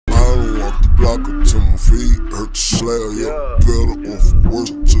block her to my feet, hurt the slab, yeah. Better off worse,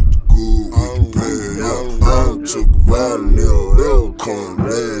 took the good, we can pay, yeah. I don't took a violin, they'll come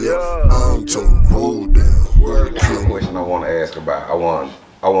lay, yeah. I don't took a hold down. The question I want to ask about, I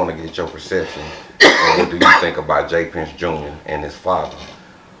want to get your perception. What do you think about Jay Prince Jr. and his father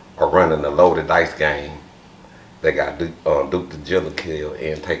are running a loaded dice game? They got Duke the Jiller killed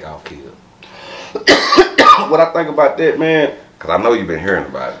and Takeoff killed. What I think about that, man? Cause I know you've been hearing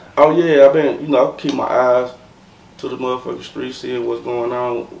about it. Oh yeah, I've been, you know, keep my eyes to the motherfucking street, seeing what's going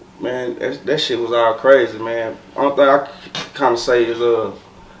on. Man, that shit was all crazy, man. Only thing I kind of say is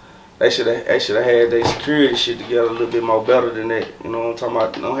they should have had their security shit together a little bit more better than that. You know what I'm talking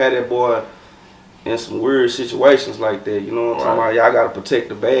about? Don't have that boy in some weird situations like that. You know what I'm talking about? Y'all gotta protect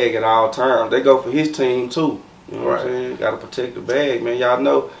the bag at all times. They go for his team too. You know what I'm saying? Gotta protect the bag, man. Y'all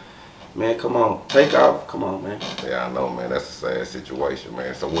know. Man, come on. Takeoff. Come on, man. Yeah, I know, man. That's a sad situation,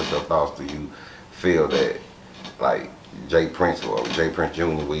 man. So what's your thoughts? Do you feel that, like, Jay Prince or Jay Prince Jr.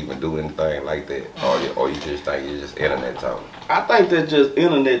 will even do anything like that? Or you just think it's just internet talk? I think that's just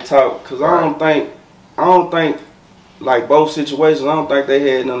internet talk, because I don't think, like both situations, I don't think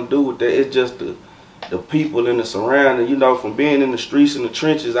they had nothing to do with that. It's just the people in the surrounding, you know, from being in the streets and the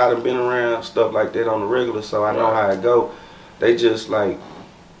trenches, I done been around stuff like that on the regular, so I know how it go. They just like,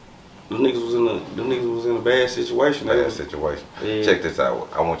 the niggas was in a bad situation. Bad situation. Yeah. Check this out.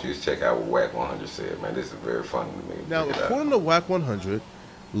 I want you to check out what Wack 100 said, man. This is very funny to me. Now, according to Wack 100,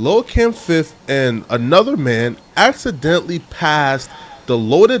 Lil Kim Fifth and another man accidentally passed the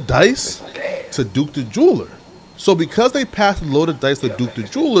loaded dice to Duke the Jeweler. So because they passed the loaded dice to Duke the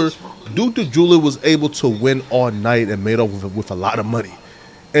Jeweler was able to win all night and made off with a lot of money.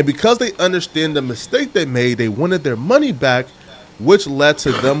 And because they understand the mistake they made, they wanted their money back, which led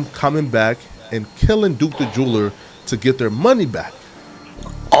to them coming back and killing Duke the Jeweler to get their money back.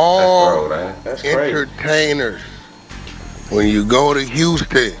 All entertainers, when you go to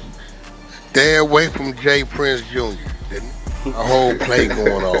Houston, stay away from Jay Prince Jr. A whole play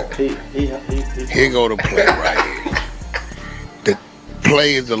going on. Here go the play right here. The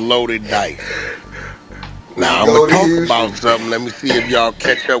play is a loaded dice. Now I'm gonna talk about something. Let me see if y'all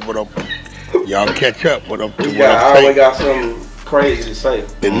catch up with them. Y'all catch up with them. I always got something crazy to say.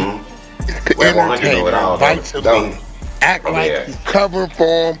 The entertainer invites him in, act like he's covering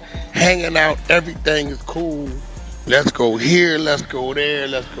for him, hanging out, everything is cool. Let's go here, let's go there,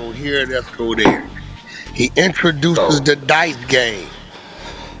 let's go here, let's go there. He introduces the dice game.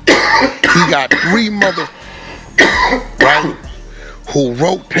 He got three right, who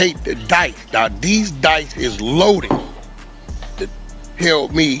rotate the dice. Now these dice is loaded. Tell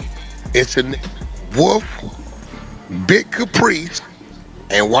me it's a Wolf, Big Caprice,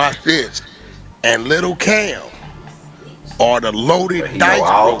 and watch this, and Little Cam are the loaded dice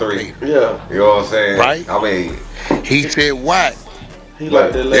all three. Yeah. You know what I'm saying? Right? I mean, he said what?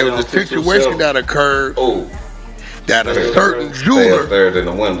 There was a situation that occurred that a certain jeweler third in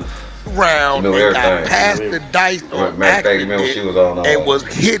the window round and got past the dice on accident and was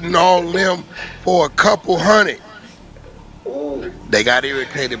hitting all them for a couple hundred. They got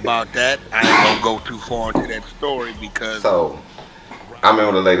irritated about that. I ain't gonna go too far into that story because. So, I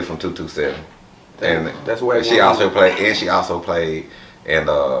remember the lady from 227, and that's where she also played, and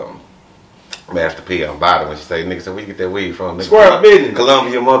Master P on bottom, and she say, "Nigga, so where you get that weed from? Nigga, Square business,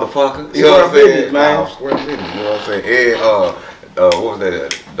 Columbia, motherfucker." You know what I'm saying, man? Square business. You know what I'm saying? And what was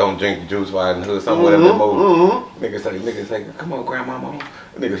that? Don't drink the juice while in the hood. Something whatever. Nigga say, "Come on, grandmama."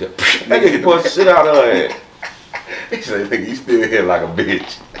 Nigga say, "Nigga, push shit out of her head." He say, "Nigga, you still here like a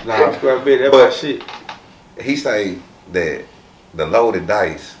bitch." Nah, square business. That's my shit. He say that the loaded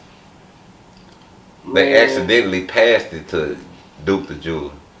dice, they accidentally passed it to Duke the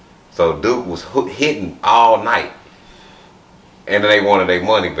Jeweler. So Duke was hitting all night, and they wanted their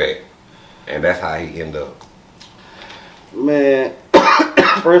money back, and that's how he ended up. Man,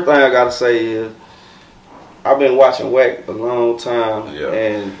 first thing I gotta say is, I've been watching Wack a long time,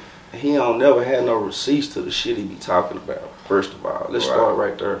 and he don't never had no receipts to the shit he be talking about. First of all, let's start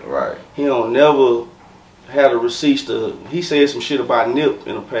right there. Right. He don't never had a receipts to. He said some shit about Nip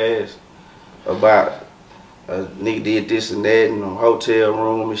in the past, about nigga did this and that in a hotel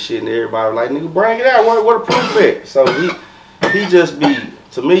room and shit, and everybody like, nigga, bring it out. What a proof at? So he just be,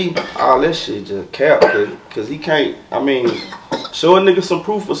 to me, all that shit just cap, cause he can't. I mean, show a nigga some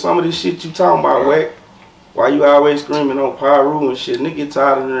proof of some of this shit you talking about, Wack. Why you always screaming on Piru and shit? Nigga get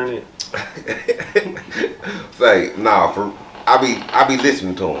tired of hearing it. Say, nah, I be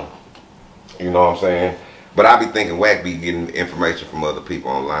listening to him. You know what I'm saying? But I be thinking Wack be getting information from other people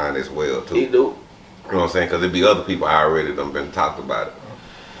online as well too. He do. You know what I'm saying? Because there be other people already done been talked about it.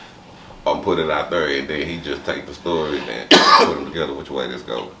 gonna put it out there, and then he just take the story and put them together which way this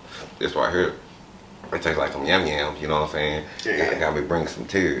goes. This right here. It tastes like some yum yums, you know what I'm saying? Yeah. Got me bring some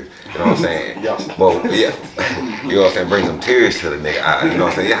tears, you know what I'm saying? Well, yeah, you know what I'm saying? Bring some tears to the nigga, you know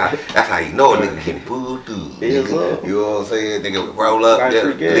what I'm saying? Yeah, that's how you know a nigga getting pulled through. You know what I'm saying? Nigga roll up, get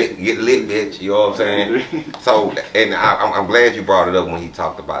lit, bitch, you know what I'm saying? So, and I'm glad you brought it up when he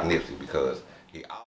talked about Nipsey, because